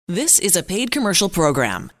This is a paid commercial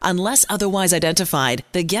program. Unless otherwise identified,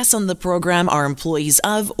 the guests on the program are employees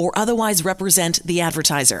of or otherwise represent the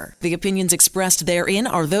advertiser. The opinions expressed therein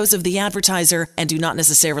are those of the advertiser and do not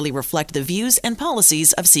necessarily reflect the views and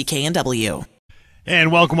policies of CKNW.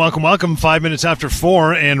 And welcome. 5 minutes after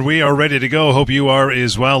 4, and we are ready to go. Hope you are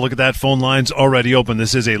as well. Look at that. Phone line's already open.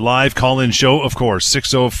 This is a live call-in show, of course.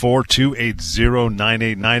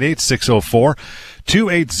 604-280-9898.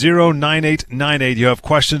 604-280-9898. You have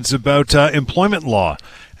questions about employment law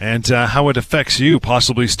and how it affects you,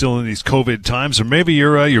 possibly still in these COVID times, or maybe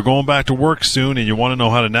you're going back to work soon and you want to know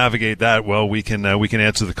how to navigate that. Well, we can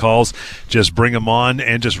answer the calls. Just bring them on,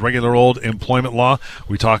 and just regular old employment law.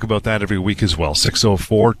 We talk about that every week as well.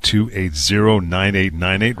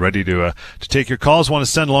 604-280-9898. Ready to take your calls. Want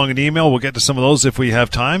to send along an email? We'll get to some of those if we have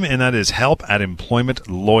time, and that is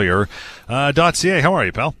help@employmentlawyer.ca. How are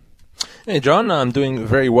you, pal? Hey, John, I'm doing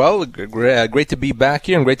very well. Great to be back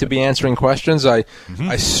here and great to be answering questions. I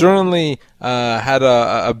certainly had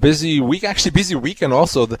a busy week, actually busy weekend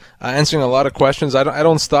also, answering a lot of questions. I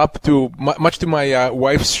don't stop much to my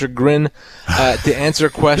wife's chagrin to answer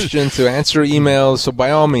questions, to answer emails. So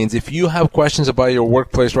by all means, if you have questions about your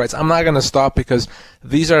workplace rights, I'm not going to stop, because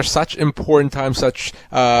these are such important times, such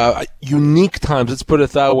unique times, let's put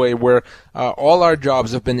it that way, where all our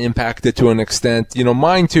jobs have been impacted to an extent,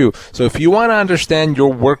 mine too. So if you want to understand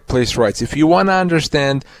your workplace rights, if you want to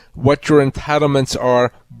understand what your entitlements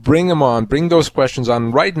are, bring them on. Bring those questions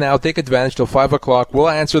on right now. Take advantage till 5 o'clock. We'll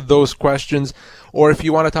answer those questions. Or if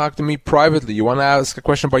you want to talk to me privately, you want to ask a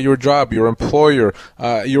question about your job, your employer,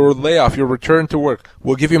 your layoff, your return to work,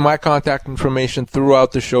 we'll give you my contact information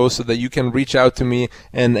throughout the show so that you can reach out to me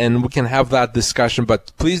and we can have that discussion.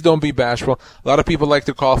 But please don't be bashful. A lot of people like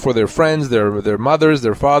to call for their friends, their mothers,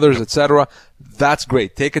 their fathers, etc. That's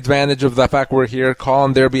great. Take advantage of the fact we're here. Call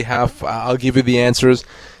on their behalf. I'll give you the answers.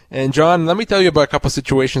 And John, let me tell you about a couple of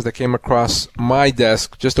situations that came across my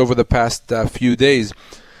desk just over the past few days.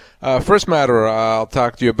 First matter I'll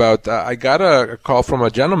talk to you about, I got a call from a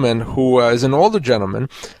gentleman who is an older gentleman,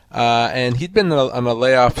 and he'd been on a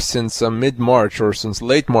layoff since mid-March or since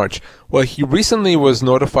late March. Well, he recently was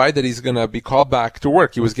notified that he's going to be called back to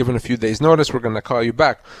work. He was given a few days' notice. We're going to call you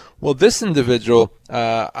back. Well, this individual,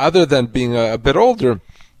 other than being a bit older,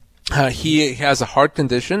 he has a heart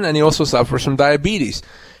condition, and he also suffers from diabetes.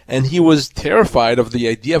 And he was terrified of the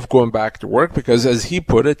idea of going back to work because, as he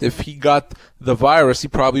put it, if he got the virus, he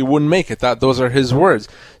probably wouldn't make it. Those are his words.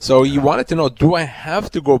 So he wanted to know, do I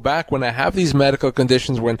have to go back when I have these medical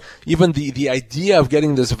conditions, when even the idea of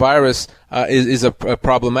getting this virus is a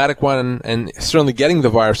problematic one, and certainly getting the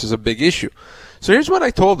virus is a big issue. So here's what I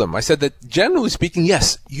told him. I said that, generally speaking,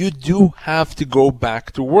 yes, you do have to go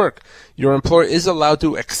back to work. Your employer is allowed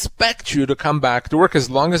to expect you to come back to work, as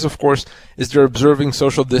long as, of course, they're observing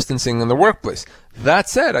social distancing in the workplace. That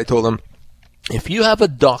said, I told him, if you have a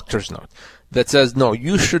doctor's note that says, no,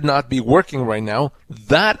 you should not be working right now,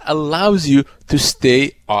 that allows you to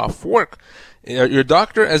stay off work. Your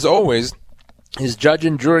doctor, as always, is judge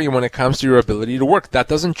and jury when it comes to your ability to work. That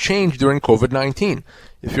doesn't change during COVID-19.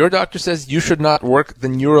 If your doctor says you should not work,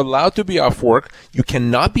 then you're allowed to be off work. You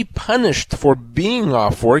cannot be punished for being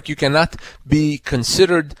off work. You cannot be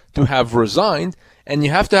considered to have resigned, and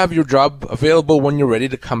you have to have your job available when you're ready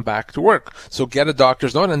to come back to work. So get a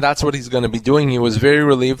doctor's note, and that's what he's going to be doing. He was very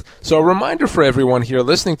relieved. So a reminder for everyone here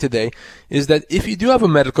listening today is that if you do have a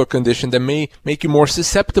medical condition that may make you more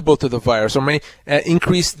susceptible to the virus or may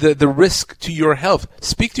increase the risk to your health,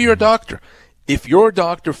 speak to your doctor. If your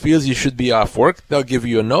doctor feels you should be off work, they'll give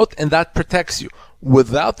you a note, and that protects you.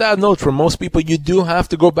 Without that note, for most people, you do have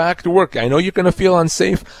to go back to work. I know you're going to feel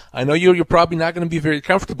unsafe. I know you're probably not going to be very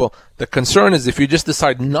comfortable. The concern is if you just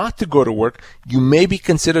decide not to go to work, you may be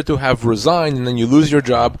considered to have resigned, and then you lose your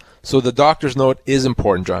job. So the doctor's note is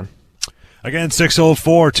important, John. Again,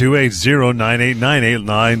 604-280-9898.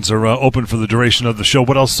 Lines are open for the duration of the show.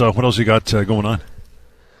 What else you got going on?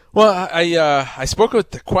 Well, I spoke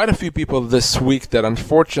with quite a few people this week that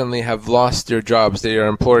unfortunately have lost their jobs. Their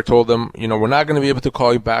employer told them, we're not going to be able to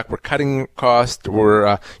call you back. We're cutting costs.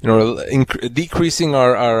 We're, decreasing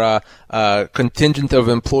our contingent of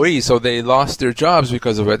employees. So they lost their jobs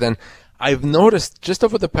because of it. And I've noticed just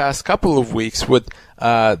over the past couple of weeks with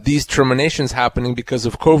these terminations happening because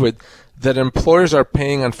of COVID, that employers are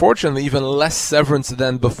paying, unfortunately, even less severance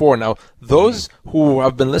than before. Now, those who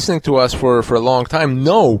have been listening to us for a long time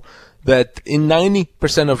know that in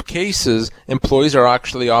 90% of cases, employees are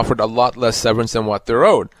actually offered a lot less severance than what they're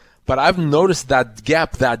owed. But I've noticed that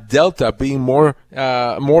gap, that delta, being more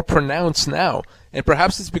pronounced now. And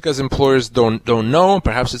perhaps it's because employers don't know.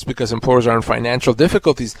 Perhaps it's because employers are in financial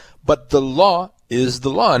difficulties. But the law is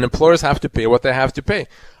the law, and employers have to pay what they have to pay.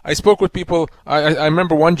 I spoke with people. I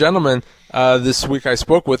remember one gentleman this week I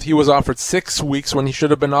spoke with. He was offered 6 weeks when he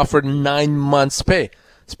should have been offered 9 months' pay.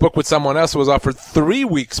 Spoke with someone else who was offered 3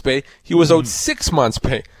 weeks' pay. He was owed 6 months'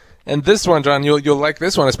 pay. And this one, John, you'll like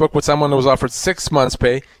this one. I spoke with someone who was offered 6 months'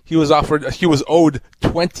 pay. He was owed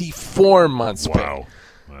 24 months' pay. Wow.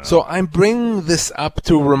 So I'm bringing this up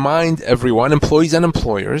to remind everyone, employees and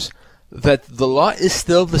employers, that the law is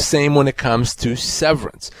still the same when it comes to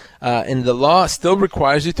severance. And the law still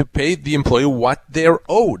requires you to pay the employee what they're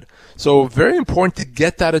owed. So very important to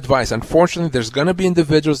get that advice. Unfortunately, there's going to be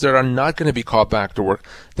individuals that are not going to be called back to work,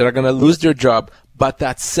 that are going to lose their job. But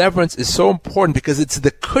that severance is so important because it's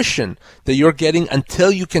the cushion that you're getting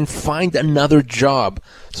until you can find another job.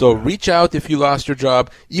 So reach out if you lost your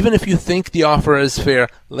job. Even if you think the offer is fair,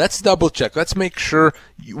 let's double check. Let's make sure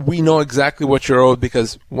we know exactly what you're owed,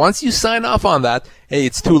 because once you sign off on that, hey,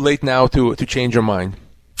 it's too late now to change your mind.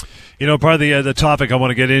 You know, part of the topic I want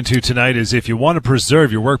to get into tonight is if you want to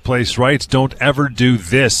preserve your workplace rights, don't ever do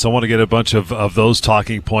this. I want to get a bunch of those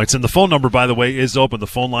talking points. And the phone number, by the way, is open. The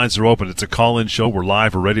phone lines are open. It's a call-in show. We're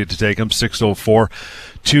live. We're ready to take them,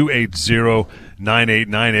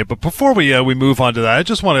 604-280-9898. But before we move on to that,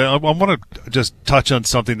 I want to just touch on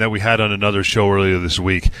something that we had on another show earlier this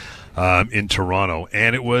week. In Toronto,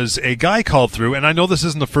 and it was a guy called through, and I know this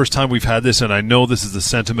isn't the first time we've had this, and I know this is the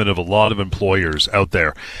sentiment of a lot of employers out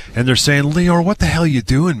there, and they're saying, Lior, what the hell are you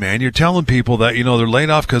doing, man? You're telling people that, you know, they're laid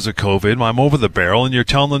off because of COVID, I'm over the barrel, and you're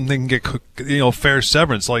telling them they can get, you know, fair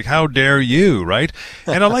severance. Like, how dare you, right?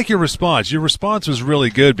 And I like your response. Your response was really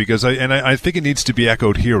good, because I think it needs to be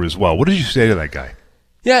echoed here as well. What did you say to that guy?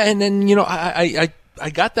 Yeah, and then, you know, I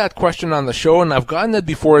got that question on the show, and I've gotten it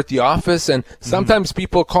before at the office, and sometimes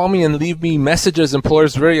people call me and leave me messages,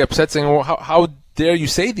 employers very upset, saying, well, how dare you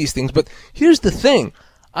say these things? But here's the thing.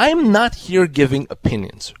 I'm not here giving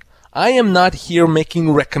opinions. I am not here making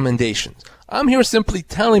recommendations. I'm here simply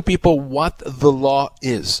telling people what the law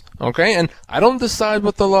is, okay? And I don't decide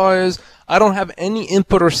what the law is. I don't have any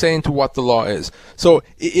input or say into what the law is. So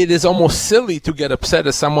it is almost silly to get upset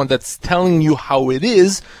as someone that's telling you how it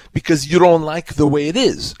is because you don't like the way it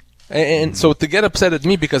is. And so to get upset at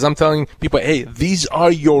me because I'm telling people, hey, these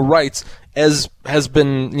are your rights, as has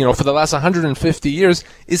been, you know, for the last 150 years,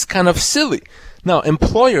 is kind of silly. Now,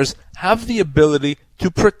 employers have the ability to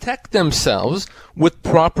protect themselves with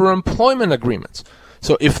proper employment agreements.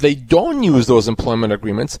 So if they don't use those employment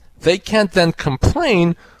agreements, they can't then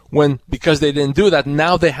complain because they didn't do that,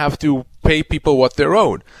 now they have to pay people what they're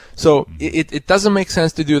owed. So it doesn't make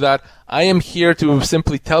sense to do that. I am here to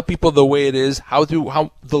simply tell people the way it is, how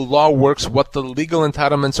the law works, what the legal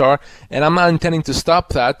entitlements are, and I'm not intending to stop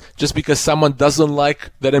that just because someone doesn't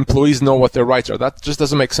like that employees know what their rights are. That just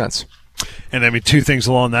doesn't make sense. And I mean, two things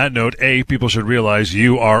along that note. A, people should realize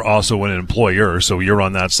you are also an employer, so you're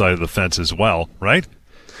on that side of the fence as well, right?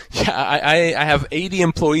 Yeah, I have 80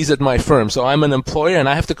 employees at my firm, so I'm an employer and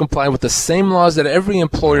I have to comply with the same laws that every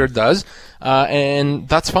employer does, and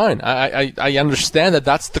that's fine. I understand that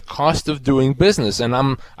that's the cost of doing business, and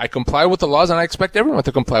I comply with the laws, and I expect everyone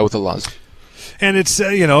to comply with the laws. And it's,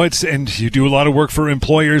 and you do a lot of work for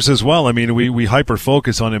employers as well. I mean, we hyper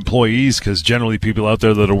focus on employees because generally people out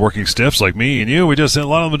there that are working stiffs like me and you, a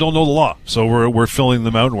lot of them don't know the law. So we're filling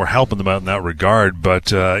them out and we're helping them out in that regard.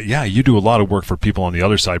 But, you do a lot of work for people on the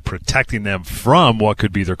other side, protecting them from what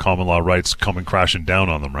could be their common law rights coming crashing down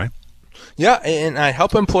on them, right? Yeah, and I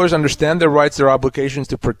help employers understand their rights, their obligations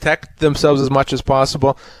to protect themselves as much as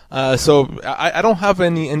possible. So I don't have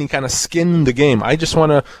any kind of skin in the game. I just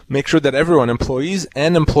want to make sure that everyone, employees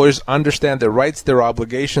and employers, understand their rights, their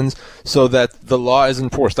obligations, so that the law is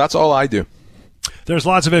enforced. That's all I do. There's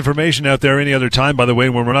lots of information out there any other time, by the way,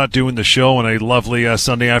 when we're not doing the show on a lovely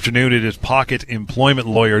Sunday afternoon. It is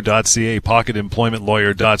pocketemploymentlawyer.ca.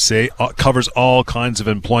 Pocketemploymentlawyer.ca covers all kinds of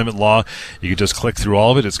employment law. You can just click through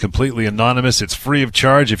all of it. It's completely anonymous. It's free of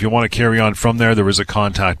charge. If you want to carry on from there, there is a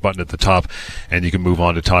contact button at the top, and you can move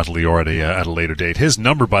on to Todd Lior at a later date. His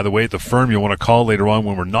number, by the way, at the firm you want to call later on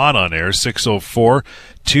when we're not on air,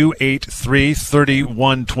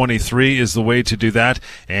 604-283-3123 is the way to do that,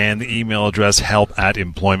 and the email address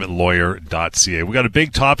help@employmentlawyer.ca. We got a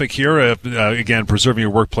big topic here, again, preserving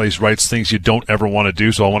your workplace rights, things you don't ever want to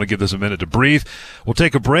do, so I want to give this a minute to breathe. We'll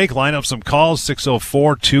take a break, line up some calls,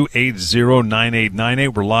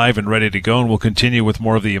 604-280-9898. We're live and ready to go, and we'll continue with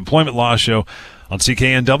more of the Employment Law Show on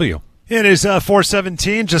CKNW. It is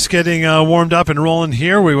 4:17, just getting warmed up and rolling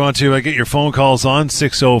here. We want to get your phone calls on,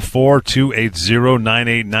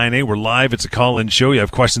 604-280-9898. We're live. It's a call-in show. You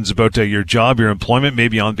have questions about your job, your employment,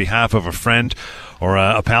 maybe on behalf of a friend or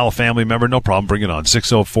a pal, family member, no problem. Bring it on.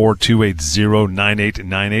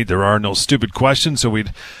 604-280-9898. There are no stupid questions, so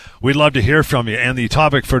we'd love to hear from you. And the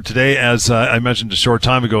topic for today, as I mentioned a short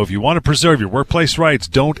time ago, if you want to preserve your workplace rights,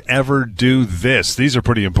 don't ever do this. These are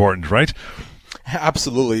pretty important, right?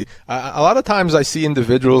 Absolutely. A lot of times I see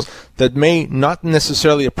individuals that may not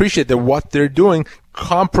necessarily appreciate that what they're doing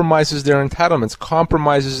compromises their entitlements,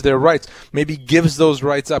 compromises their rights, maybe gives those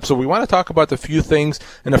rights up. So we want to talk about a few things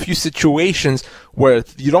and a few situations where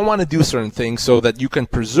you don't want to do certain things so that you can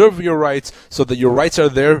preserve your rights, so that your rights are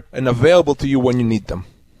there and available to you when you need them.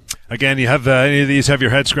 Again, you have any of these have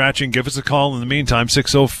your head scratching, give us a call. In the meantime,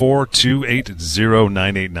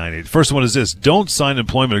 604-280-9898. First one is this: don't sign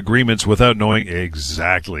employment agreements without knowing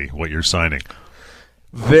exactly what you're signing.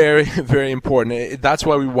 Very, very important. That's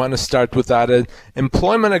why we want to start with that.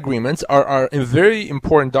 Employment agreements are very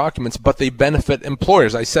important documents, but they benefit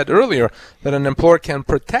employers. I said earlier that an employer can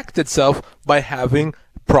protect itself by having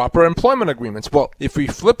proper employment agreements. Well, if we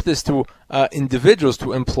flip this to individuals,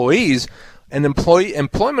 to employees, an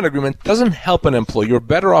employment agreement doesn't help an employee. You're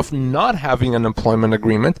better off not having an employment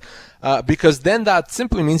agreement because then that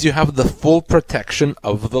simply means you have the full protection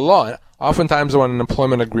of the law. Oftentimes what an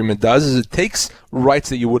employment agreement does is it takes rights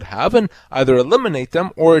that you would have and either eliminate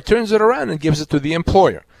them, or it turns it around and gives it to the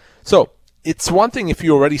employer. So it's one thing if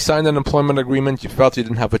you already signed an employment agreement, you felt you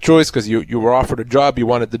didn't have a choice because you were offered a job, you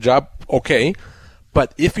wanted the job, okay.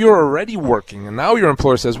 But if you're already working and now your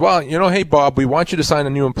employer says, well, hey, Bob, we want you to sign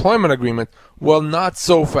a new employment agreement. Well, not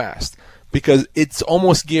so fast, because it's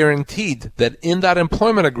almost guaranteed that in that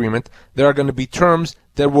employment agreement, there are going to be terms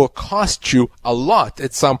that will cost you a lot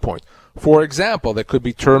at some point. For example, there could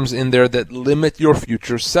be terms in there that limit your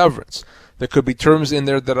future severance. There could be terms in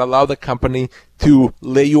there that allow the company to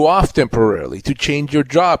lay you off temporarily, to change your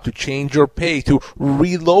job, to change your pay, to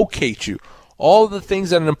relocate you. All the things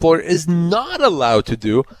that an employer is not allowed to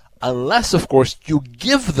do unless, of course, you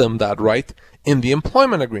give them that right in the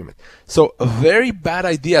employment agreement. So a very bad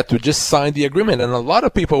idea to just sign the agreement. And a lot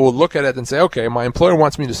of people will look at it and say, okay, my employer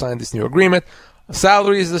wants me to sign this new agreement.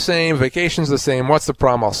 Salary is the same, vacation's the same. What's the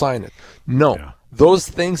problem? I'll sign it. No. Yeah. Those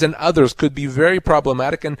things and others could be very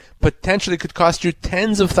problematic and potentially could cost you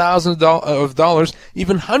tens of thousands of dollars,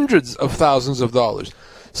 even hundreds of thousands of dollars.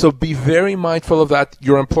 So be very mindful of that.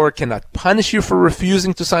 Your employer cannot punish you for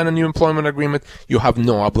refusing to sign a new employment agreement. You have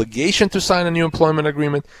no obligation to sign a new employment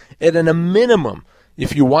agreement. And at a minimum,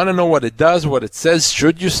 if you want to know what it does, what it says,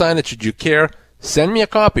 should you sign it, should you care, send me a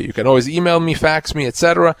copy. You can always email me, fax me,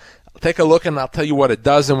 etc. Take a look and I'll tell you what it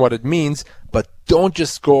does and what it means. But don't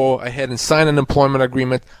just go ahead and sign an employment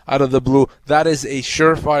agreement out of the blue. That is a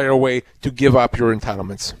surefire way to give up your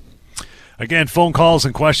entitlements. Again, phone calls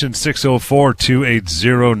and questions,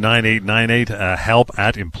 604-280-9898. Help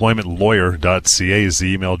at employmentlawyer.ca is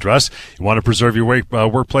the email address. You want to preserve your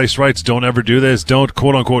workplace rights, don't ever do this. Don't,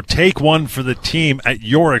 quote-unquote, take one for the team at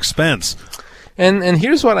your expense. And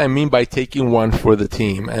here's what I mean by taking one for the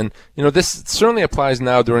team. And, this certainly applies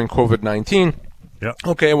now during COVID-19. Yep.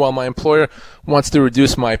 Okay, well, my employer wants to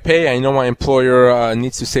reduce my pay. I know my employer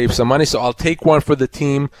needs to save some money, so I'll take one for the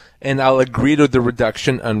team and I'll agree to the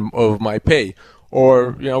reduction of my pay.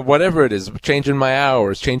 Or, whatever it is, changing my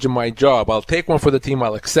hours, changing my job. I'll take one for the team,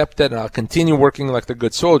 I'll accept it, and I'll continue working like the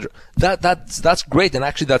good soldier. That's great, and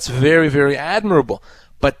actually that's very, very admirable.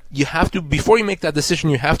 But you have to, before you make that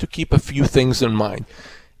decision, you have to keep a few things in mind.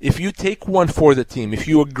 If you take one for the team, if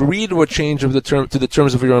you agree to a change of the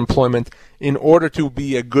terms of your employment in order to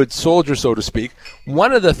be a good soldier, so to speak,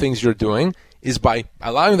 one of the things you're doing is by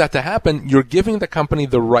allowing that to happen, you're giving the company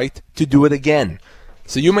the right to do it again.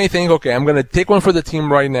 So you may think, okay, I'm going to take one for the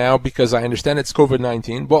team right now because I understand it's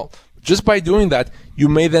COVID-19. Well, just by doing that, you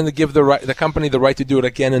may then give the company the right to do it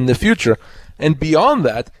again in the future. And beyond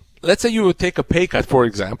that, let's say you would take a pay cut, for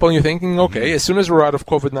example, and you're thinking, okay, as soon as we're out of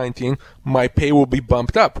COVID-19, my pay will be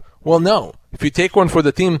bumped up. Well, no. If you take one for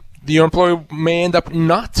the team, your employer may end up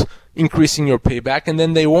not increasing your payback, and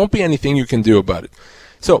then there won't be anything you can do about it.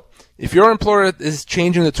 So, if your employer is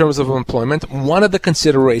changing the terms of employment, one of the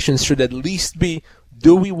considerations should at least be,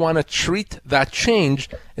 do we want to treat that change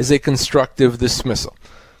as a constructive dismissal?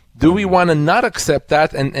 Do we want to not accept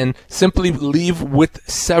that and simply leave with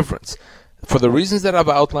severance? For the reasons that I've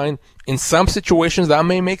outlined, in some situations that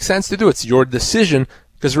may make sense to do. It's your decision,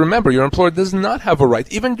 because remember, your employer does not have a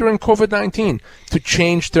right, even during COVID-19, to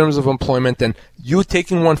change terms of employment, and you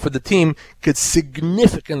taking one for the team could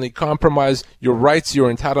significantly compromise your rights,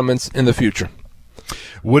 your entitlements in the future.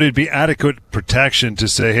 Would it be adequate protection to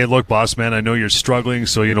say, hey, look, boss man, I know you're struggling,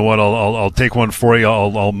 so you know what, I'll take one for you.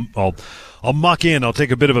 I'll muck in. I'll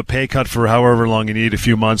take a bit of a pay cut for however long you need, a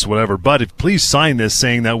few months, whatever. But please sign this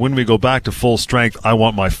saying that when we go back to full strength, I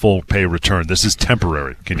want my full pay return. This is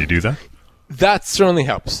temporary. Can you do that? That certainly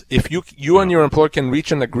helps. If you and your employer can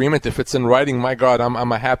reach an agreement, if it's in writing, my God,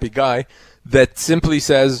 I'm a happy guy, that simply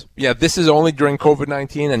says, yeah, this is only during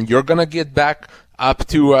COVID-19 and you're going to get back up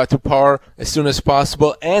to par as soon as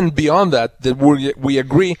possible. And beyond that we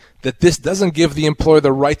agree that this doesn't give the employer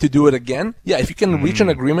the right to do it again. Yeah, if you can reach an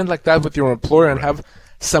agreement like that with your employer and have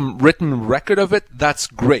some written record of it, that's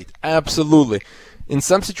great. Absolutely. In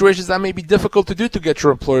some situations, that may be difficult to do, to get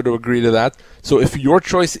your employer to agree to that. So if your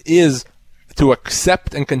choice is to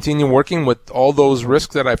accept and continue working with all those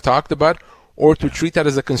risks that I've talked about, or to treat that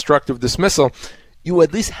as a constructive dismissal, you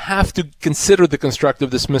at least have to consider the constructive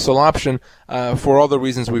dismissal option for all the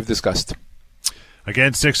reasons we've discussed.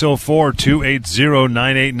 Again,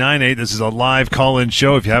 604-280-9898. This is a live call-in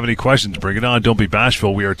show. If you have any questions, bring it on. Don't be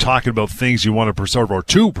bashful. We are talking about things you want to preserve or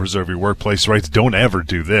to preserve your workplace rights. Don't ever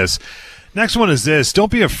do this. Next one is this.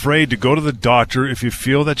 Don't be afraid to go to the doctor if you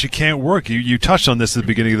feel that you can't work. You touched on this at the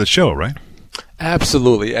beginning of the show, right?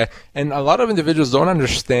 Absolutely. And a lot of individuals don't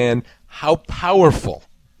understand how powerful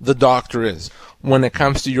the doctor is when it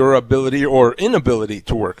comes to your ability or inability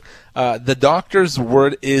to work. The doctor's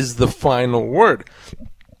word is the final word.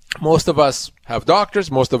 Most of us have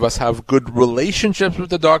doctors. Most of us have good relationships with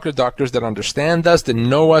the doctors that understand us, that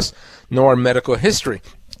know us, know our medical history.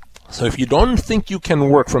 So if you don't think you can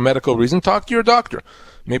work for medical reason, talk to your doctor.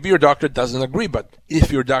 Maybe your doctor doesn't agree, but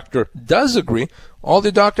if your doctor does agree, all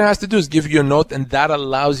the doctor has to do is give you a note, and that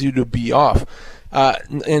allows you to be off.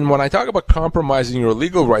 And when I talk about compromising your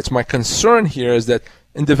legal rights, my concern here is that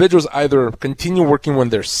individuals either continue working when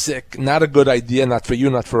they're sick, not a good idea, not for you,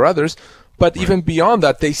 not for others, but even beyond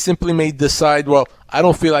that, they simply may decide, well, I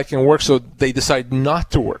don't feel I can work, so they decide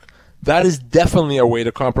not to work. That is definitely a way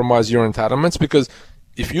to compromise your entitlements, because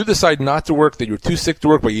if you decide not to work, that you're too sick to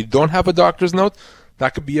work, but you don't have a doctor's note,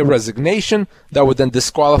 that could be a resignation that would then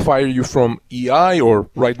disqualify you from EI or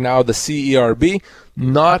right now the CERB.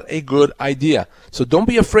 Not a good idea. So don't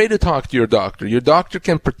be afraid to talk to your doctor. Your doctor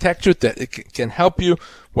can protect you. It can help you.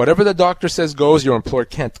 Whatever the doctor says goes. Your employer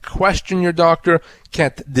can't question your doctor,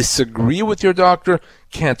 can't disagree with your doctor,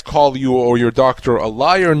 can't call you or your doctor a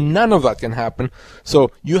liar. None of that can happen. So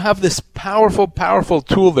you have this powerful, powerful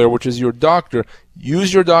tool there, which is your doctor.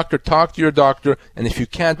 Use your doctor, talk to your doctor, and if you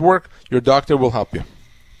can't work, your doctor will help you.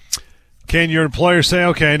 Can your employer say,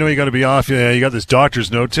 okay, I know you got to be off, you got this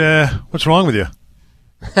doctor's note, what's wrong with you?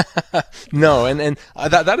 No, and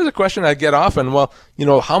that is a question I get often. Well,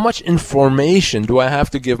 how much information do I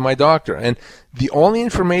have to give my doctor? And the only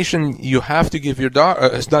information you have to give your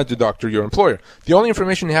doctor, it's not the doctor, your employer. The only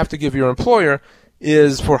information you have to give your employer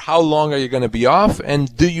is for how long are you going to be off,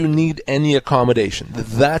 and do you need any accommodation?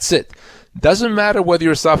 That's it. Doesn't matter whether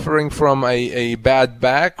you're suffering from a bad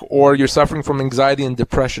back or you're suffering from anxiety and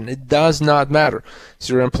depression. It does not matter.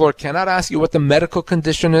 So your employer cannot ask you what the medical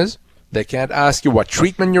condition is. They can't ask you what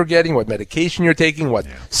treatment you're getting, what medication you're taking, what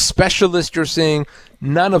specialist you're seeing.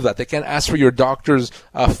 None of that. They can't ask for your doctor's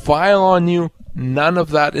file on you. None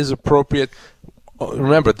of that is appropriate.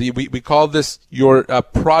 Remember, we call this your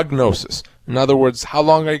prognosis. In other words, how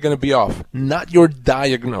long are you going to be off? Not your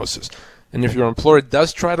diagnosis. And if your employer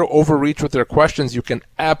does try to overreach with their questions, you can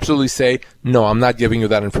absolutely say, no, I'm not giving you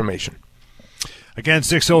that information. Again,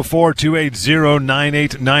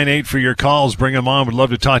 604-280-9898 for your calls. Bring them on. We'd love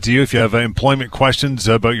to talk to you if you have employment questions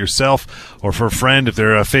about yourself or for a friend, if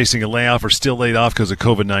they're facing a layoff or still laid off because of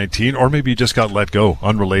COVID-19, or maybe you just got let go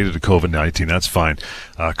unrelated to COVID-19. That's fine.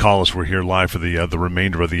 Call us. We're here live for the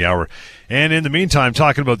remainder of the hour. And in the meantime,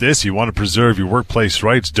 talking about this, you want to preserve your workplace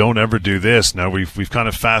rights. Don't ever do this. Now, we've kind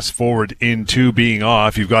of fast forward into being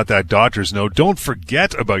off. You've got that doctor's note. Don't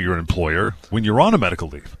forget about your employer when you're on a medical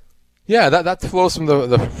leave. Yeah, that flows from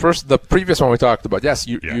the previous one we talked about. Yes,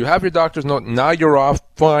 you have your doctor's note. Now you're off.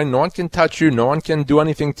 Fine. No one can touch you. No one can do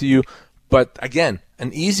anything to you. But again,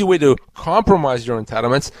 an easy way to compromise your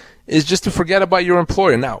entitlements is just to forget about your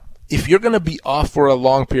employer. Now, if you're going to be off for a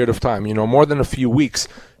long period of time, more than a few weeks,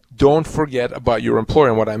 don't forget about your employer.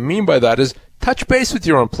 And what I mean by that is touch base with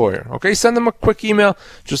your employer. Okay, send them a quick email.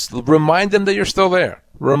 Just remind them that you're still there.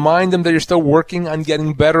 Remind them that you're still working on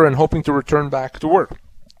getting better and hoping to return back to work.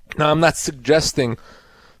 Now, I'm not suggesting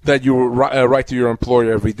that you write to your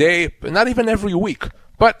employer every day, but not even every week.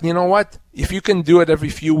 But you know what? If you can do it every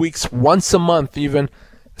few weeks, once a month even,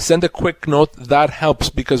 send a quick note. That helps,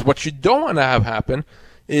 because what you don't want to have happen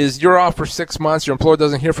is you're off for 6 months, your employer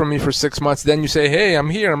doesn't hear from you for 6 months, then you say, hey, I'm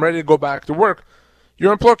here, I'm ready to go back to work.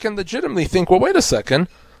 your employer can legitimately think, well, wait a second,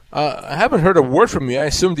 I haven't heard a word from you. I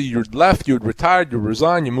assumed that you'd left, you'd retired, you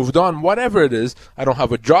resigned, you moved on, whatever it is. I don't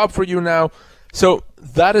have a job for you now. So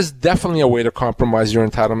that is definitely a way to compromise your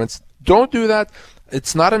entitlements. Don't do that.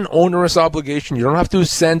 It's not an onerous obligation. You don't have to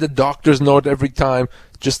send a doctor's note every time.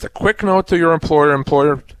 Just a quick note to your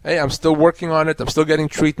employer, hey, I'm still working on it. I'm still getting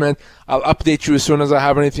treatment. I'll update you as soon as I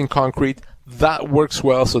have anything concrete. That works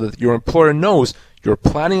well so that your employer knows you're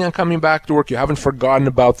planning on coming back to work. You haven't forgotten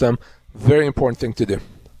about them. Very important thing to do.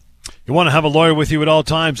 You want to have a lawyer with you at all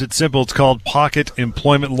times. It's simple. It's called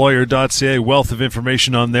pocketemploymentlawyer.ca. Wealth of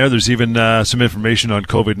information on there. There's even some information on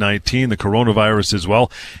COVID-19, the coronavirus as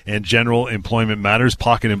well, and general employment matters.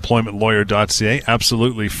 Pocketemploymentlawyer.ca.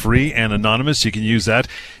 Absolutely free and anonymous. You can use that.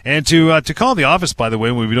 And to call the office, by the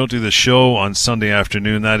way, when we don't do the show on Sunday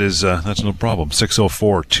afternoon, that's no problem.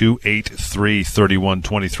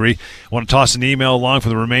 604-283-3123. Want to toss an email along for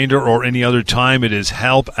the remainder or any other time, it is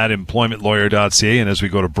help@employmentlawyer.ca. And as we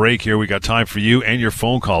go to break here, we got time for you and your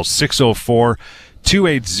phone calls.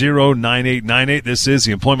 604-280-9898. This is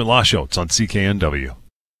the Employment Law Show. It's on CKNW.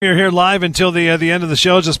 We're here live until the end of the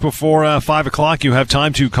show, just before 5 o'clock. You have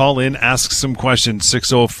time to call in, ask some questions.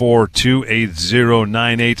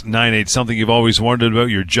 604-280-9898. Something you've always wondered about,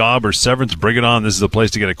 your job or severance, bring it on. This is the place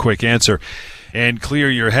to get a quick answer and clear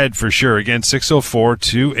your head for sure. Again,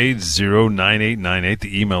 604-280-9898.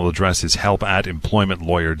 The email address is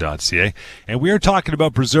help@employmentlawyer.ca. And we are talking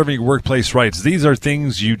about preserving workplace rights. These are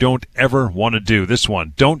things you don't ever want to do. This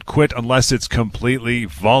one, don't quit unless it's completely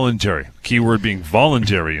voluntary. Keyword being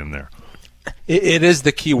voluntary in there. It is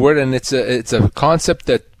the key word, and it's a concept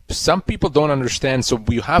that some people don't understand. So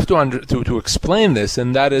we have to explain this,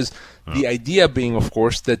 and that is the idea being, of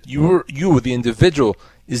course, that you, the individual,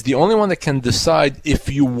 is the only one that can decide if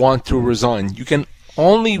you want to resign. You can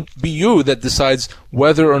only be you that decides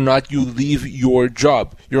whether or not you leave your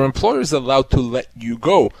job. Your employer is allowed to let you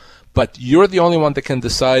go, but you're the only one that can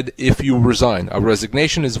decide if you resign. A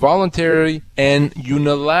resignation is voluntary and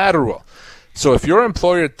unilateral. So if your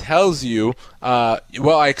employer tells you,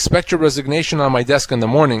 well, I expect your resignation on my desk in the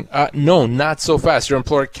morning, no, not so fast. Your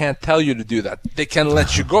employer can't tell you to do that. They can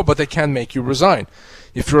let you go, but they can't make you resign.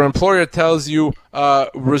 If your employer tells you,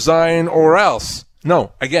 resign or else,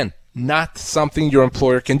 no, again, not something your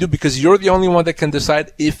employer can do, because you're the only one that can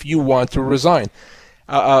decide if you want to resign.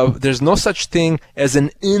 There's no such thing as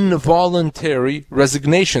an involuntary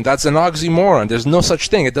resignation. That's an oxymoron. There's no such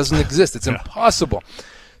thing. It doesn't exist. It's impossible.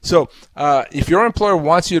 So if your employer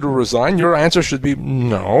wants you to resign, your answer should be,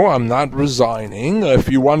 no, I'm not resigning. If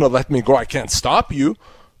you want to let me go, I can't stop you,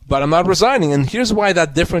 but I'm not resigning. And here's why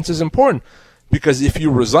that difference is important. Because if you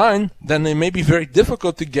resign, then it may be very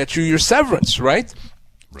difficult to get you your severance, right?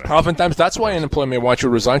 Oftentimes, that's why an employer may want you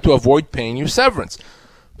to resign, to avoid paying you severance.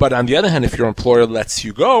 But on the other hand, if your employer lets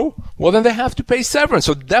you go, well, then they have to pay severance.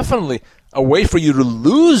 So definitely a way for you to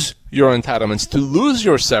lose your entitlements, to lose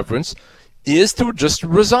your severance, is to just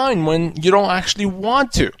resign when you don't actually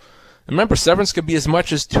want to. Remember, severance can be as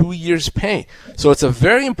much as 2 years' pay. So it's a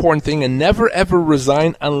very important thing, and never ever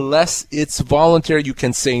resign unless it's voluntary. You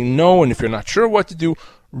can say no, and if you're not sure what to do,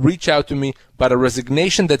 reach out to me. But a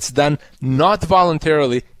resignation that's done not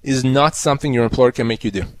voluntarily is not something your employer can make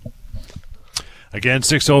you do. Again,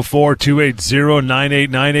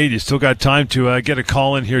 604-280-9898. You still got time to get a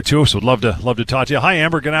call in here too, so would love to talk to you. Hi,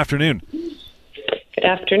 Amber. Good afternoon. Good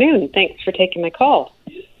afternoon. Thanks for taking my call.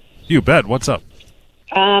 You bet. What's up?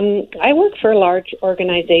 I work for a large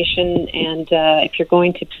organization, and if you're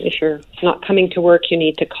not coming to work, you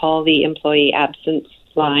need to call the employee absence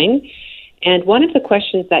line. And one of the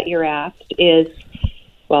questions that you're asked is,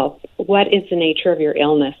 well, what is the nature of your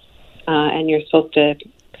illness? And you're supposed to.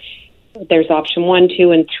 There's option 1,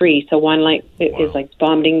 2, and 3. So one is like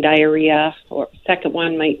vomiting, diarrhea, or second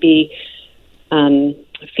one might be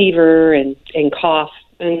fever and cough,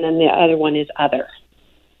 and then the other one is other.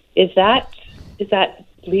 Is that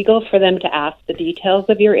legal for them to ask the details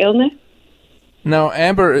of your illness? Now,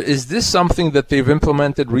 Amber, is this something that they've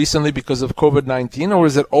implemented recently because of COVID-19, or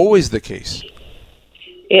is it always the case?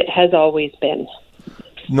 It has always been.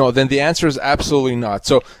 No, then the answer is absolutely not.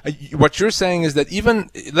 So what you're saying is that even,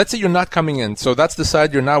 let's say you're not coming in, so that's the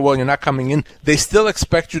side you're not well, you're not coming in, they still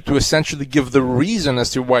expect you to essentially give the reason as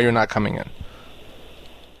to why you're not coming in.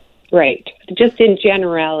 Right. Just in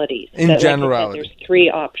generalities. In generality. Like there's 3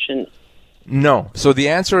 options. No. So the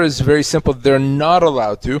answer is very simple. They're not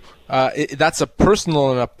allowed to. That's a personal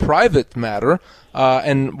and a private matter.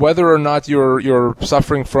 And whether or not you're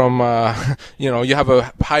suffering from, you have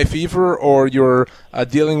a high fever or you're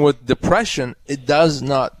dealing with depression, it does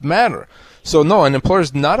not matter. So no, an employer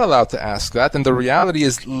is not allowed to ask that. And the reality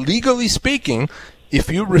is, legally speaking, If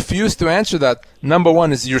you refuse to answer that, number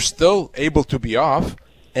one is you're still able to be off,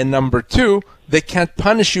 and number two, they can't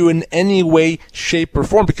punish you in any way, shape, or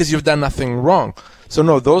form because you've done nothing wrong. So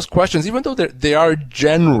no, those questions, even though they are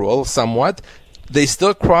general somewhat, they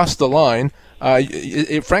still cross the line.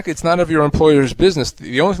 Frankly, it's none of your employer's business.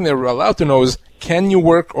 The only thing they're allowed to know is, can you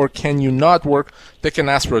work or can you not work? They can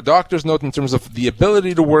ask for a doctor's note in terms of the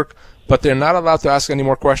ability to work, but they're not allowed to ask any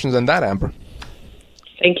more questions than that, Amber.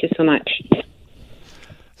 Thank you so much.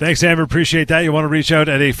 Thanks, Amber. Appreciate that. You want to reach out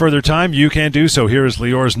at a further time, you can do so. Here is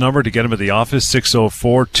Lior's number to get him at the office,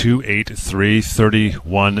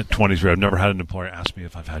 604-283-3123. I've never had an employer ask me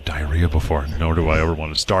if I've had diarrhea before, nor do I ever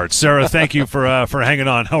want to start. Sarah, thank you for hanging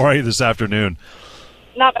on. How are you this afternoon?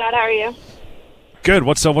 Not bad. How are you? Good.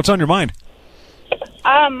 What's on your mind?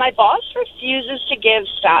 My boss refuses to give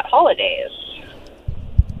stat holidays.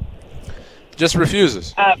 Just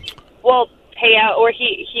refuses? Payout, or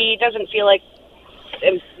he doesn't feel like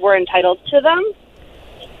we're entitled to them.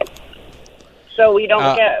 So we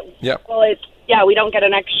don't get... Yep. We don't get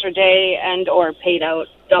an extra day and or paid out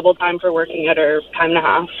double time for working at our time and a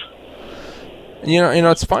half. You know,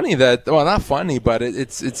 it's funny that, well, not funny, but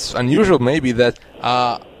it's unusual maybe that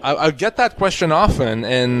I get that question often,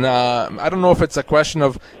 and I don't know if it's a question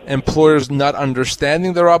of employers not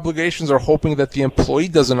understanding their obligations or hoping that the employee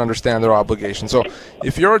doesn't understand their obligations. So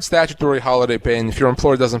if you're at statutory holiday pay and if your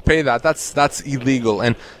employer doesn't pay that, that's illegal.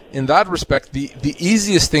 And in that respect, the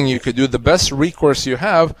easiest thing you could do, the best recourse you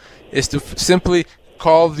have, is to simply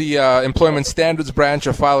call the Employment Standards Branch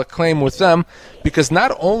or file a claim with them, because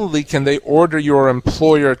not only can they order your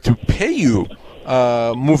employer to pay you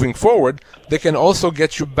moving forward, they can also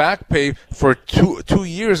get you back pay for two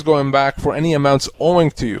years going back for any amounts owing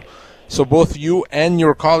to you. So both you and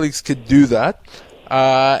your colleagues could do that.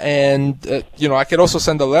 I could also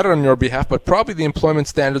send a letter on your behalf, but probably the Employment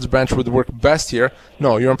Standards Branch would work best here.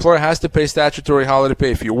 No, your employer has to pay statutory holiday pay.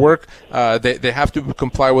 If you work, they have to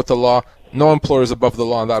comply with the law. No employer is above the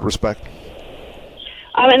law in that respect.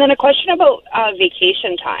 And then a question about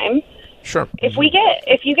vacation time. Sure. If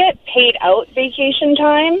you get paid out vacation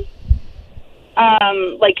time,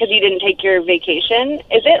 because you didn't take your vacation,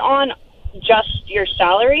 is it on just your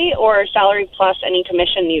salary or salary plus any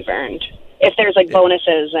commission you've earned? If there's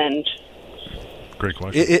bonuses and... Great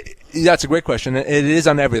question. That's a great question. It is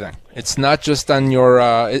on everything. It's not just on your.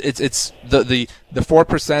 It's the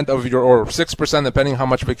 4% of your, or 6%, depending how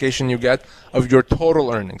much vacation you get, of your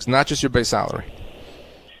total earnings, not just your base salary.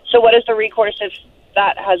 So what is the recourse if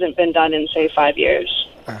that hasn't been done in, say, 5 years?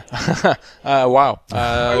 Wow.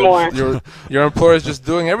 More. Your employer is just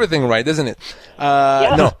doing everything right, isn't it?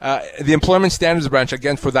 Yeah. No. The Employment Standards Branch,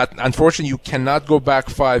 again, for that, unfortunately, you cannot go back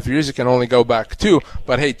 5 years. You can only go back 2.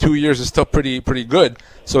 But hey, 2 years is still pretty good.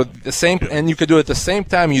 So the same, and you can do it at the same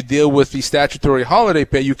time you deal with the statutory holiday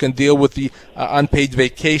pay. You can deal with the unpaid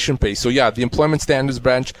vacation pay. So yeah, the Employment Standards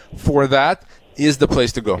Branch for that is the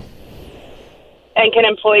place to go. And can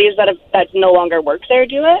employees that no longer work there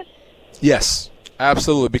do it? Yes.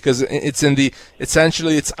 Absolutely, because it's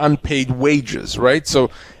essentially it's unpaid wages, right?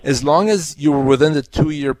 So as long as you were within the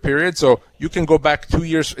 2-year period, so you can go back 2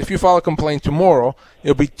 years. If you file a complaint tomorrow,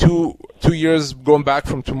 it'll be two years going back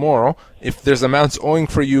from tomorrow. If there's amounts owing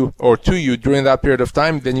for you or to you during that period of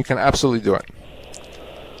time, then you can absolutely do it.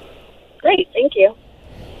 Great, thank you.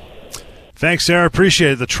 Thanks, Sarah.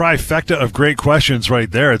 Appreciate it. The trifecta of great questions right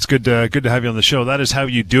there. It's good to have you on the show. That is how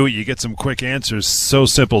you do it. You get some quick answers. So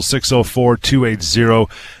simple.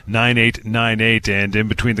 604-280-9898. And in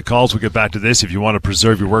between the calls, we'll get back to this. If you want to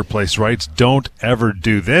preserve your workplace rights, don't ever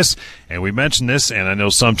do this. And we mentioned this, and I know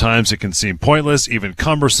sometimes it can seem pointless, even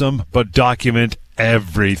cumbersome, but document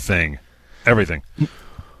everything. Everything.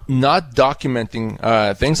 Not documenting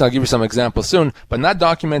things. I'll give you some examples soon, but not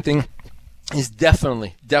documenting is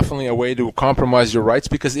definitely a way to compromise your rights,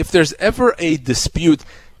 because if there's ever a dispute,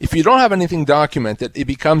 if you don't have anything documented, it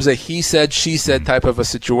becomes a he said, she said type of a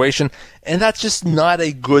situation, and that's just not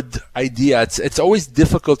a good idea. It's always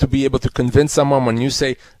difficult to be able to convince someone when you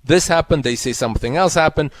say this happened, they say something else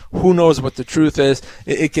happened, who knows what the truth is,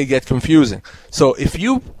 it can get confusing. So if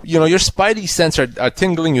your spidey sense are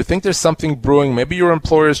tingling, you think there's something brewing, maybe your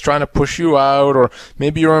employer is trying to push you out, or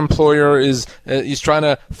maybe your employer is trying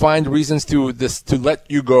to find reasons to let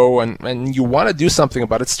you go, and you want to do something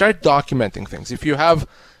about it, start documenting things. If you have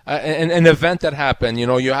an event that happened,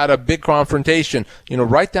 you had a big confrontation,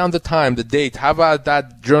 write down the time, the date, have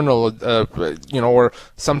that journal, or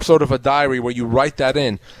some sort of a diary where you write that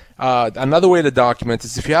in. Another way to document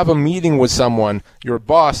is if you have a meeting with someone, your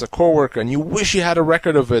boss, a coworker, and you wish you had a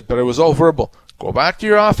record of it, but it was all verbal, go back to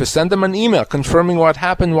your office, send them an email confirming what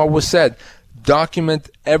happened, what was said. Document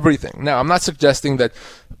everything. Now, I'm not suggesting that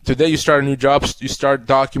today you start a new job, you start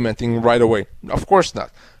documenting right away. Of course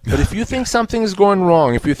not. But if you think something is going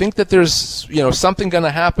wrong, if you think that there's something going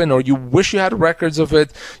to happen, or you wish you had records of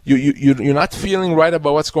it, you're not feeling right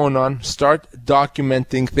about what's going on, start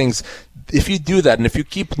documenting things. If you do that, and if you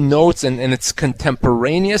keep notes and it's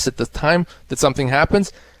contemporaneous at the time that something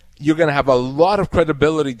happens, you're going to have a lot of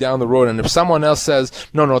credibility down the road. And if someone else says,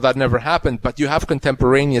 no, that never happened, but you have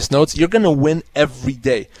contemporaneous notes, you're going to win every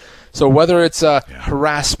day. So whether it's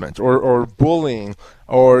harassment or bullying,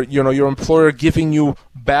 or your employer giving you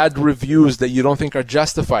bad reviews that you don't think are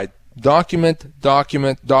justified, document.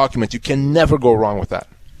 You can never go wrong with that.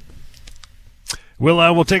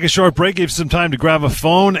 We'll take a short break, give you some time to grab a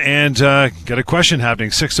phone and get a question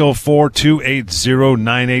happening.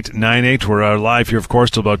 604-280-9898. We're live here, of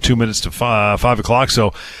course, till about 2 minutes to 5 o'clock,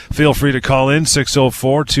 so feel free to call in,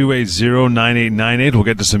 604-280-9898. We'll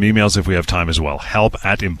get to some emails if we have time as well.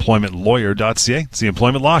 help@employmentlawyer.ca. It's the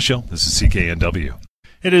Employment Law Show. This is CKNW.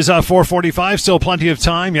 It is 4:45, still plenty of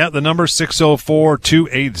time. Yeah, the number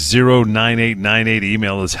 604-280-9898.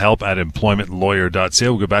 Email is help@employmentlawyer.ca.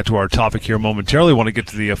 We'll go back to our topic here momentarily. Want to get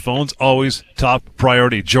to the phones. Always top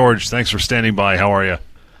priority. George, thanks for standing by. How are you?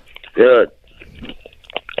 Good.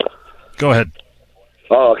 Go ahead.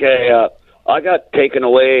 Oh, okay. I got taken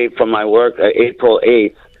away from my work April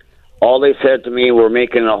 8th. All they said to me, we're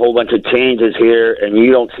making a whole bunch of changes here, and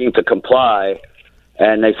you don't seem to comply.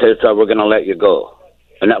 And they said, so we're going to let you go.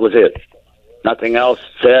 And that was it. Nothing else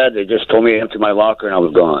said. They just told me to empty my locker and I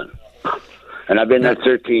was gone. And I've been there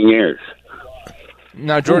 13 years.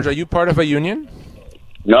 Now, George, are you part of a union?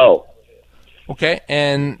 No. Okay.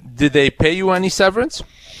 And did they pay you any severance?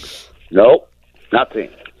 Nope.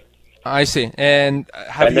 Nothing. I see. And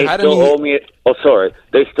have and you they had still any... owe me... Oh, sorry.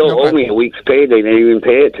 They still owe me a week's pay. They didn't even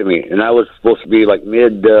pay it to me. And that was supposed to be like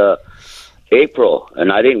mid-April.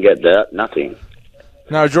 And I didn't get that. Nothing.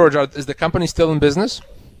 Now, George, is the company still in business?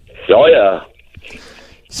 Oh, yeah.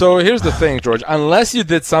 So here's the thing, George. Unless you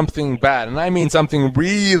did something bad, and I mean something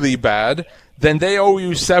really bad, then they owe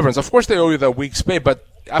you severance. Of course they owe you that week's pay, but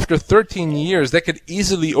after 13 years, they could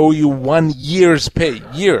easily owe you 1 year's pay.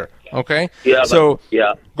 Okay? Yeah. So,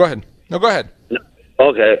 yeah. Go ahead. No, go ahead.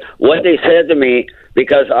 Okay. What they said to me,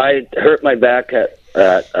 because I hurt my back at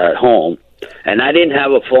home, and I didn't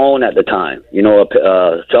have a phone at the time,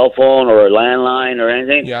 a cell phone or a landline or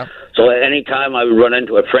anything. Yeah. So at any time I would run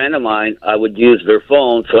into a friend of mine, I would use their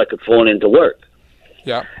phone so I could phone into work.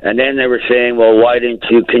 Yeah. And then they were saying, well,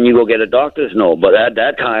 can you go get a doctor's note? But at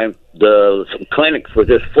that time, the clinics were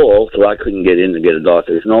just full, so I couldn't get in to get a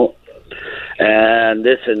doctor's note. And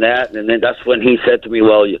this and that. And then that's when he said to me,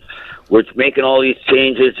 well, we're making all these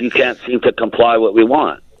changes. You can't seem to comply what we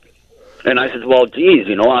want. And I said, well, geez,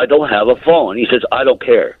 I don't have a phone. He says, I don't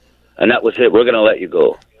care. And that was it. We're going to let you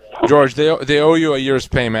go. George, they owe you a year's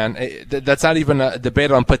pay, man. That's not even a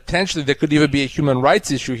debate on. Potentially, there could even be a human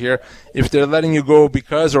rights issue here if they're letting you go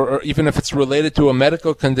because, or even if it's related to a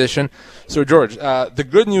medical condition. So, George, the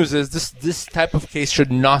good news is this type of case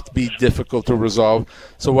should not be difficult to resolve.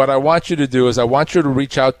 So, what I want you to do is I want you to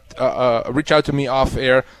reach out to me off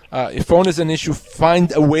air. If phone is an issue,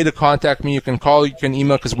 find a way to contact me. You can call, you can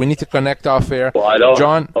email, because we need to connect off air. Well, I don't.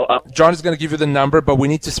 John is going to give you the number, but we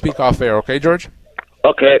need to speak off air. Okay, George?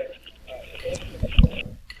 Okay.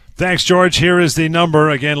 Thanks, George. Here is the number.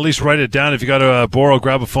 Again, at least write it down. If you got to borrow,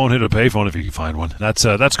 grab a phone, hit a payphone if you can find one. That's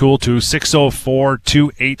cool, too.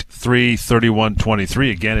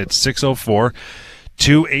 604-283-3123. Again, it's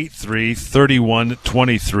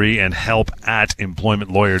 604-283-3123 and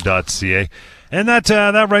help@employmentlawyer.ca. And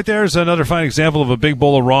that right there is another fine example of a big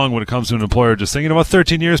bowl of wrong when it comes to an employer just saying,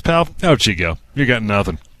 13 years, pal, out you go. You got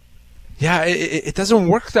nothing. Yeah, it doesn't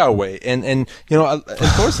work that way. And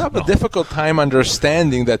employers have a difficult time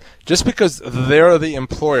understanding that just because they're the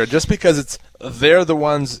employer, just because they're the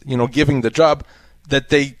ones, giving the job, that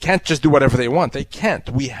they can't just do whatever they want. They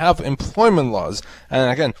can't. We have employment laws.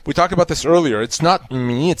 And again, we talked about this earlier. It's not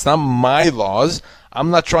me. It's not my laws.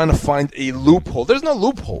 I'm not trying to find a loophole. There's no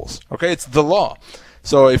loopholes. Okay? It's the law.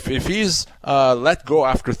 So if he's let go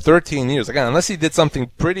after 13 years, again, unless he did something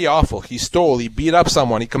pretty awful, he stole, he beat up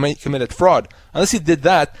someone, he committed fraud, unless he did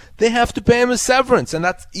that, they have to pay him a severance, and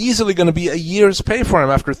that's easily going to be a year's pay for him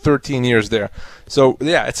after 13 years there. So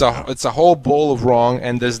yeah, it's a whole bowl of wrong,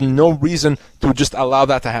 and there's no reason to just allow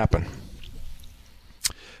that to happen.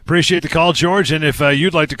 Appreciate the call, George. And if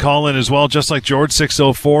you'd like to call in as well, just like George,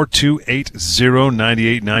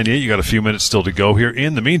 604-280-9898. You got a few minutes still to go here.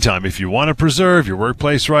 In the meantime, if you want to preserve your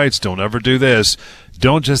workplace rights, don't ever do this.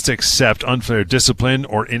 Don't just accept unfair discipline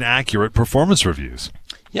or inaccurate performance reviews.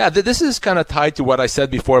 Yeah, this is kind of tied to what I said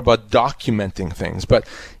before about documenting things. But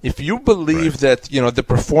if you believe that, the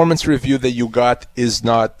performance review that you got is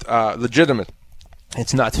not legitimate,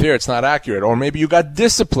 it's not fair, it's not accurate, or maybe you got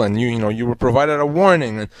disciplined, you were provided a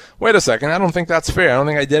warning, and wait a second, I don't think that's fair, I don't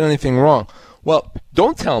think I did anything wrong. Well,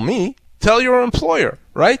 don't tell me, tell your employer,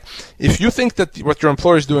 right? If you think that what your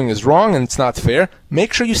employer is doing is wrong and it's not fair,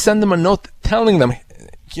 make sure you send them a note telling them,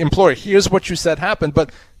 employer, here's what you said happened,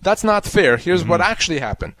 but that's not fair. Here's what actually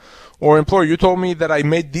happened. Or employer, you told me that I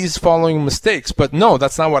made these following mistakes, but no,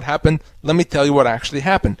 that's not what happened. Let me tell you what actually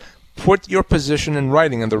happened. Put your position in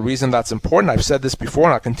writing. And the reason that's important, I've said this before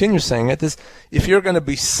and I'll continue saying it, is if you're going to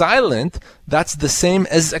be silent, that's the same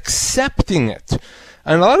as accepting it.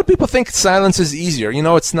 And a lot of people think silence is easier.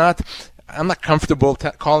 It's not. I'm not comfortable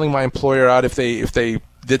calling my employer out if they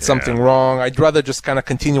did something wrong. I'd rather just kind of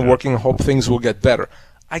continue working and hope things will get better.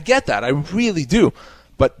 I get that. I really do.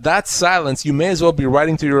 But that silence, you may as well be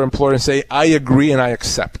writing to your employer and say, I agree and I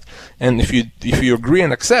accept. And if you agree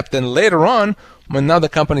and accept, then later on, when now the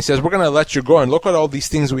company says, we're going to let you go and look at all these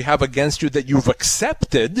things we have against you that you've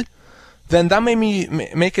accepted, then that may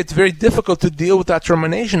make it very difficult to deal with that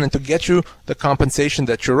termination and to get you the compensation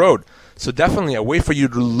that you're owed. So definitely a way for you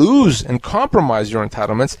to lose and compromise your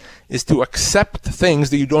entitlements is to accept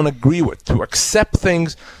things that you don't agree with, to accept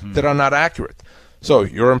things that are not accurate. So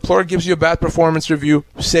your employer gives you a bad performance review,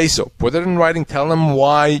 say so. Put it in writing. Tell them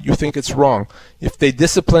why you think it's wrong. If they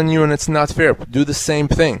discipline you and it's not fair, do the same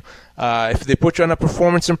thing. If they put you on a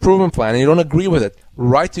performance improvement plan and you don't agree with it,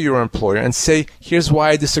 write to your employer and say, here's why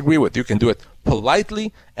I disagree with. You can do it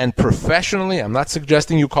politely and professionally. I'm not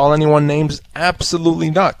suggesting you call anyone names.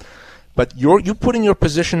 Absolutely not. But you putting your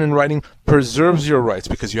position in writing preserves your rights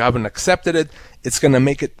because you haven't accepted it. It's going to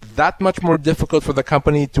make it that much more difficult for the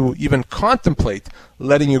company to even contemplate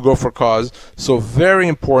letting you go for cause. So very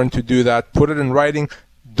important to do that. Put it in writing.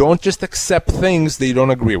 Don't just accept things that you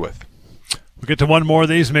don't agree with. We'll get to one more of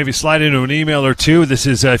these, maybe slide into an email or two. This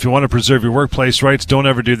is if you want to preserve your workplace rights, don't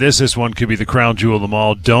ever do this. This one could be the crown jewel of them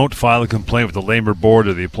all. Don't file a complaint with the Labor Board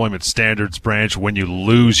or the Employment Standards Branch when you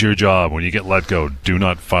lose your job, when you get let go. Do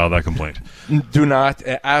not file that complaint. Do not,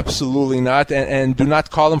 absolutely not, and do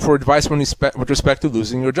not call them for advice with respect to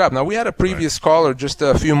losing your job. Now, we had a previous caller just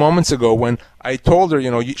a few moments ago when I told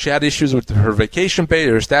her, she had issues with her vacation pay,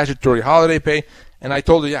 her statutory holiday pay, and I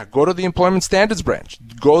told her, go to the Employment Standards Branch.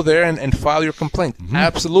 Go there and file your complaint.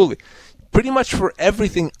 Absolutely. Pretty much for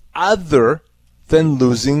everything other than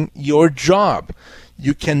losing your job.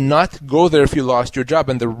 You cannot go there if you lost your job,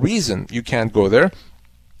 and the reason you can't go there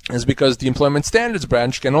is because the Employment Standards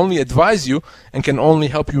Branch can only advise you and can only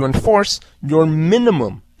help you enforce your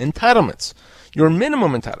minimum entitlements. Your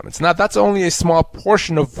minimum entitlements. Now, that's only a small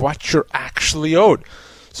portion of what you're actually owed.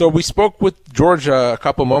 So we spoke with George a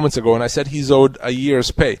couple moments ago, and I said he's owed a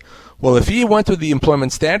year's pay. Well, if he went to the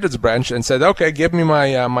Employment Standards Branch and said, okay, give me my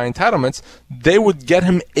entitlements, they would get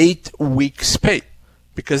him 8 weeks' pay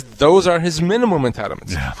because those are his minimum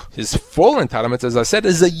entitlements. Yeah. His full entitlements, as I said,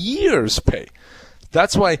 is a year's pay.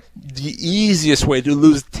 That's why the easiest way to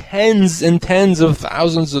lose tens and tens of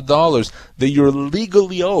thousands of dollars that you're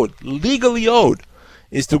legally owed,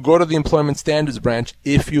 is to go to the Employment Standards Branch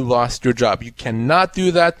if you lost your job. You cannot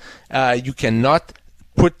do that. You cannot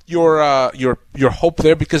put your hope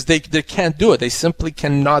there because they can't do it. They simply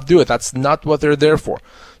cannot do it. That's not what they're there for.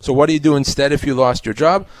 So what do you do instead if you lost your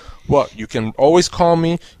job? Well, you can always call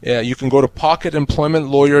me. You can go to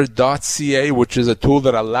pocketemploymentlawyer.ca, which is a tool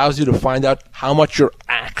that allows you to find out how much you're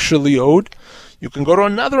actually owed. You can go to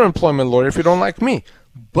another employment lawyer if you don't like me.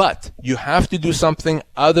 But you have to do something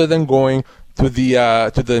other than going to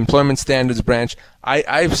the Employment Standards Branch.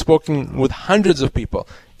 I've spoken with hundreds of people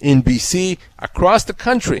in BC, across the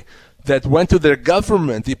country, that went to their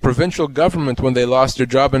government, the provincial government, when they lost their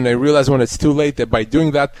job, and they realized when it's too late that by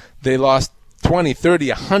doing that, they lost $20,000,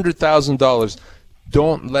 $30,000, $100,000.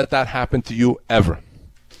 Don't let that happen to you ever.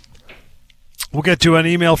 We'll get to an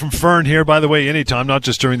email from Fern here, by the way, anytime, not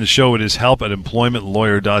just during the show. It is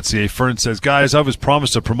help@employmentlawyer.ca. Fern says, guys, I was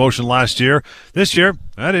promised a promotion last year. This year,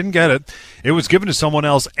 I didn't get it. It was given to someone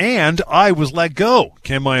else, and I was let go.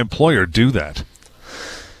 Can my employer do that?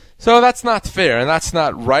 So that's not fair, and that's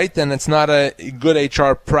not right, and it's not a good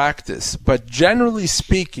HR practice. But generally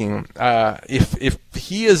speaking, if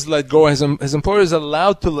he is let go, his employer is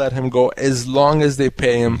allowed to let him go as long as they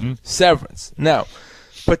pay him severance. Now,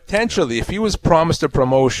 potentially, if he was promised a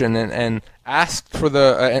promotion and asked for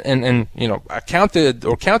counted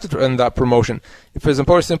on that promotion, if his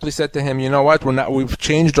employer simply said to him, you know what, we've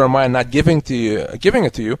changed our mind, not giving it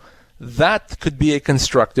to you, that could be a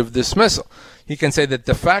constructive dismissal. He can say that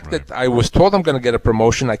the fact that I was told I'm going to get a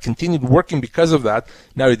promotion, I continued working because of that,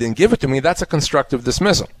 now he didn't give it to me, that's a constructive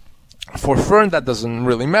dismissal. For Fern, that doesn't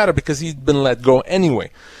really matter because he'd been let go anyway.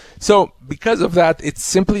 So because of that, it's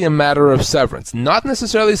simply a matter of severance. Not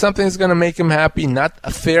necessarily something that's going to make him happy, not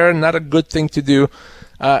a fair, not a good thing to do.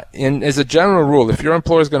 And as a general rule, if your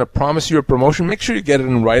employer is going to promise you a promotion, make sure you get it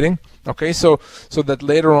in writing. Okay, so that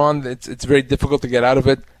later on it's very difficult to get out of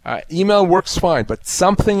it. Email works fine, but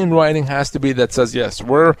something in writing has to be that says, yes,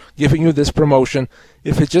 we're giving you this promotion.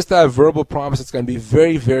 If it's just a verbal promise, it's going to be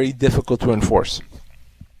very, very difficult to enforce.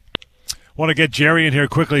 Want to get Jerry in here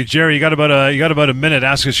quickly. Jerry, you got about a minute.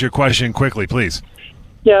 Ask us your question quickly, please.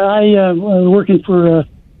 Yeah, I was working for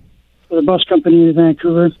the bus company in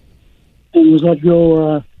Vancouver and was let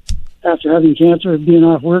go after having cancer, being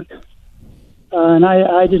off work. And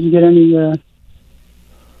I didn't get any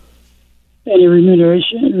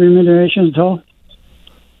remuneration at all.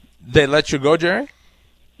 They let you go, Jerry?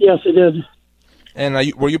 Yes, they did.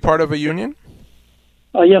 And were you part of a union?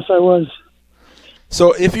 Yes, I was.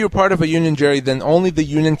 So if you're part of a union, Jerry, then only the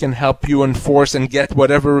union can help you enforce and get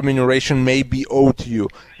whatever remuneration may be owed to you.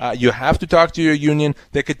 You have to talk to your union.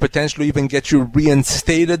 They could potentially even get you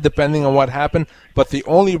reinstated depending on what happened. But the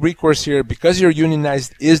only recourse here, because you're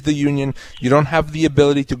unionized, is the union. You don't have the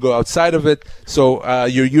ability to go outside of it. So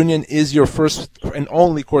your union is your first and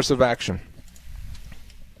only course of action.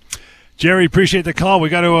 Jerry, appreciate the call. We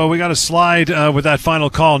got to slide with that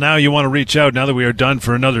final call. Now you want to reach out. Now that we are done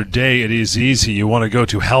for another day, it is easy. You want to go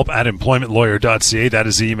to help@employmentlawyer.ca. That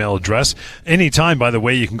is the email address. Anytime, by the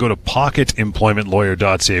way, you can go to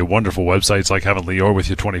pocketemploymentlawyer.ca. Wonderful websites, like having Lior with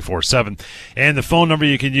you 24/7. And the phone number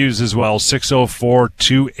you can use as well,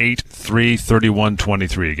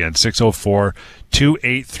 604-283-3123. Again,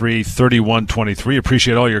 604-283-3123.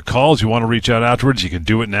 Appreciate all your calls. You want to reach out afterwards, you can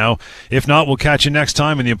do it now. If not, we'll catch you next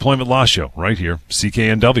time in the Employment Law Show right here,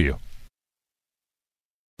 CKNW.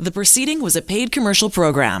 The proceeding was a paid commercial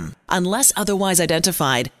program. Unless otherwise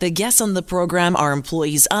identified, the guests on the program are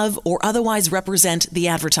employees of or otherwise represent the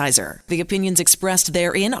advertiser. The opinions expressed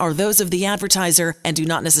therein are those of the advertiser and do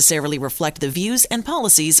not necessarily reflect the views and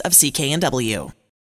policies of CKNW.